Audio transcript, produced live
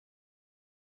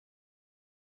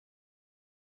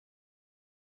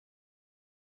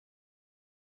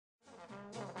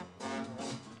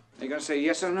Are you going to say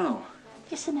yes or no?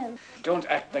 Yes or no? Don't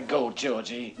act the goat,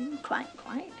 Georgie. Quite.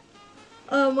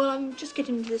 Well, I'm just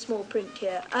getting into the small print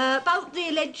here. About the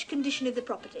alleged condition of the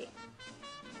property.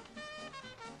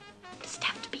 Does it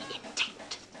have to be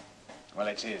intact? Well,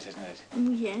 it is, isn't it?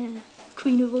 Yeah.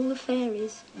 Queen of all the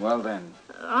fairies. Well, then.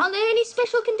 Aren't there any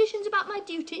special conditions about my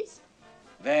duties?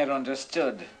 They're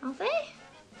understood. Are they?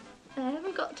 I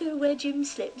haven't got to wear gym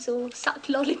slips or suck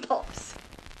lollipops.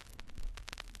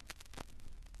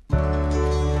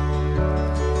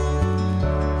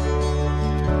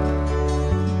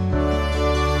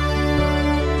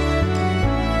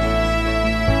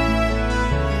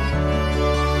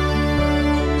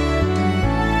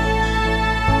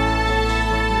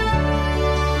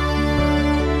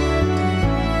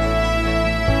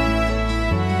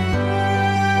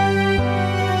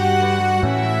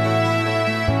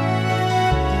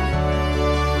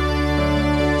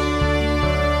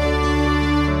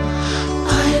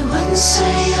 Say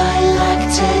I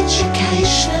lacked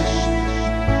education.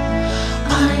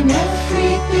 I'm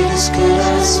every bit as good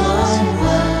as my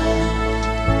word,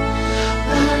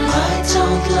 but I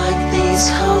don't like these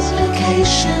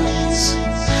complications.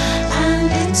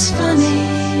 And it's funny,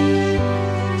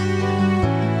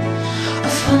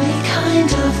 a funny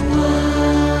kind of word.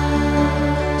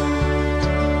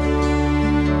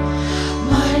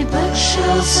 My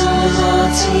bookshelves are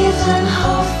not even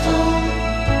half full,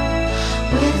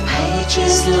 with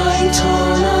pages lying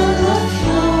torn on the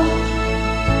floor.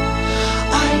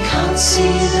 I can't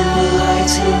see the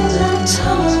light in the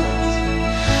tunnel,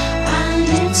 and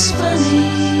it's funny,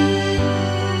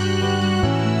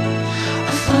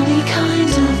 a funny kind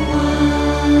of word.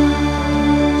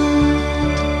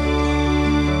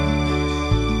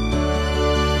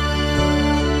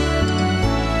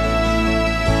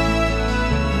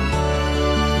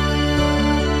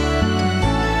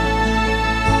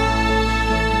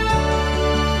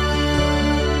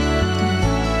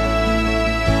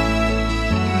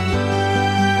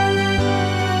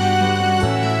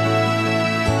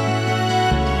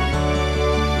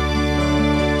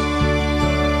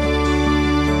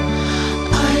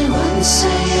 Say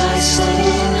I stayed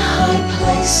in high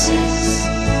places,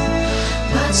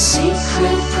 but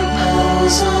secret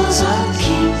proposals